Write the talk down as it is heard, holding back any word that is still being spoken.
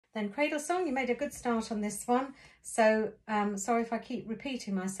Then Cradle Song, you made a good start on this one. So sorry if I keep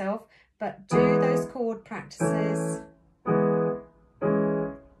repeating myself, but do those chord practices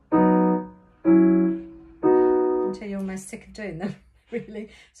until you're almost sick of doing them, really,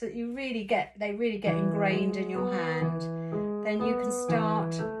 so that you really get, they really get ingrained in your hand. Then you can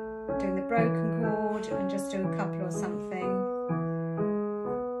start doing the broken chord and just do a couple or something.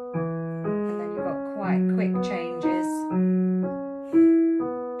 And then you've got quite quick changes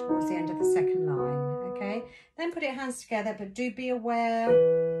towards the end of the second line, okay? Then put your hands together, but do be aware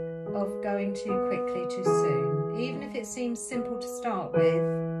of going too quickly too soon. Even if it seems simple to start with,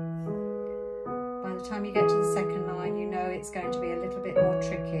 by the time you get to the second line, you know it's going to be a little bit more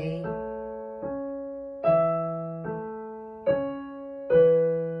tricky.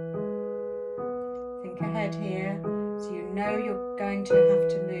 Think ahead here, so you know you're going to have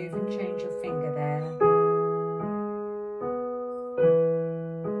to move and change your finger there.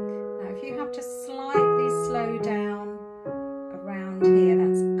 Now if you have to slightly slow down around here,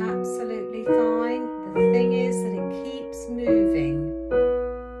 that's absolutely fine. The thing is that it keeps moving.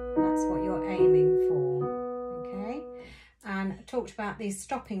 That's what you're aiming for, okay? And I talked about these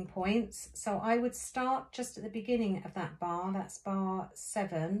stopping points. So I would start just at the beginning of that bar. That's bar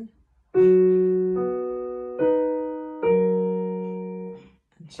 7.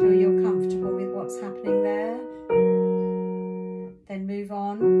 Until you're comfortable with what's happening there. Then move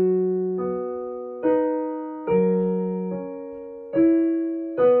on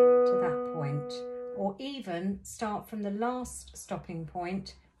to that point. Or even start from the last stopping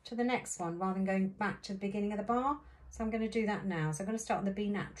point to the next one rather than going back to the beginning of the bar. So I'm going to do that now. So I'm going to start on the B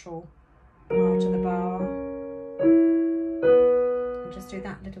natural part of the bar and just do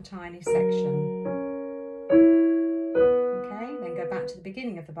that little tiny section. Okay, then go back to the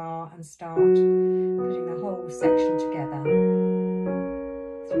beginning of the bar and start putting the whole section together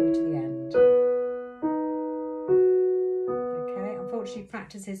through to the end. Okay, unfortunately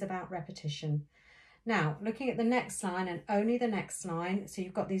practice is about repetition. Now, looking at the next line and only the next line, so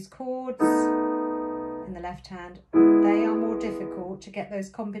you've got these chords in the left hand. They are more difficult to get those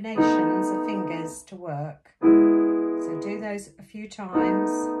combinations of fingers to work. So do those a few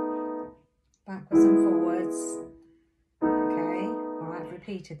times, backwards and forwards. Okay, all right, I've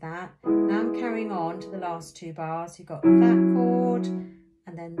repeated that. Now I'm carrying on to the last 2 bars. You've got that chord,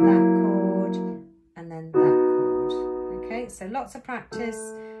 and then that chord, and then that chord. Okay, so lots of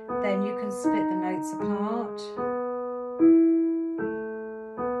practice. Then you can split the notes apart.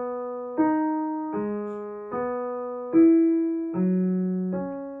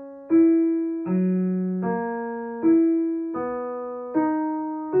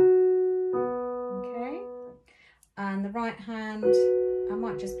 Okay, and the right hand, I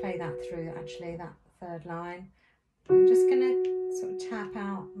might just play that through actually, that 3rd line. I'm just going to sort of tap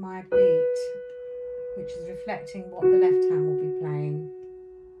out my beat, which is reflecting what the left hand will be playing.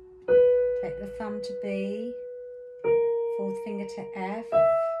 Take the thumb to B, 4th finger to F,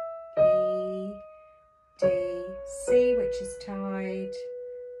 E, D, C, which is tied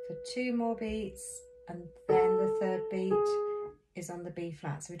for 2 more beats, and then the 3rd beat is on the B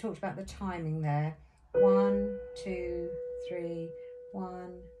flat. So we talked about the timing there. 1, 2, 3,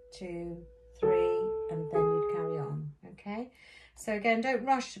 1, 2, 3, and then you'd carry on, okay? So again, don't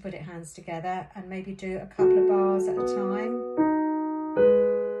rush to put it hands together, and maybe do a couple of bars at a time.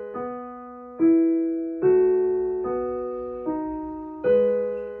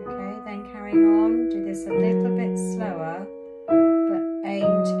 A little bit slower, but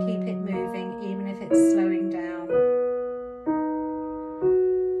aim to keep it moving even if it's slowing down.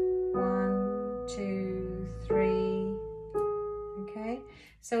 1, 2, 3. Okay,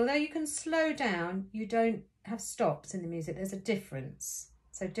 so although you can slow down, you don't have stops in the music. There's a difference.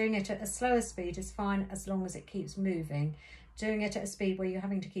 So doing it at a slower speed is fine as long as it keeps moving. Doing it at a speed where you're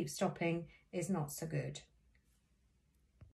having to keep stopping is not so good.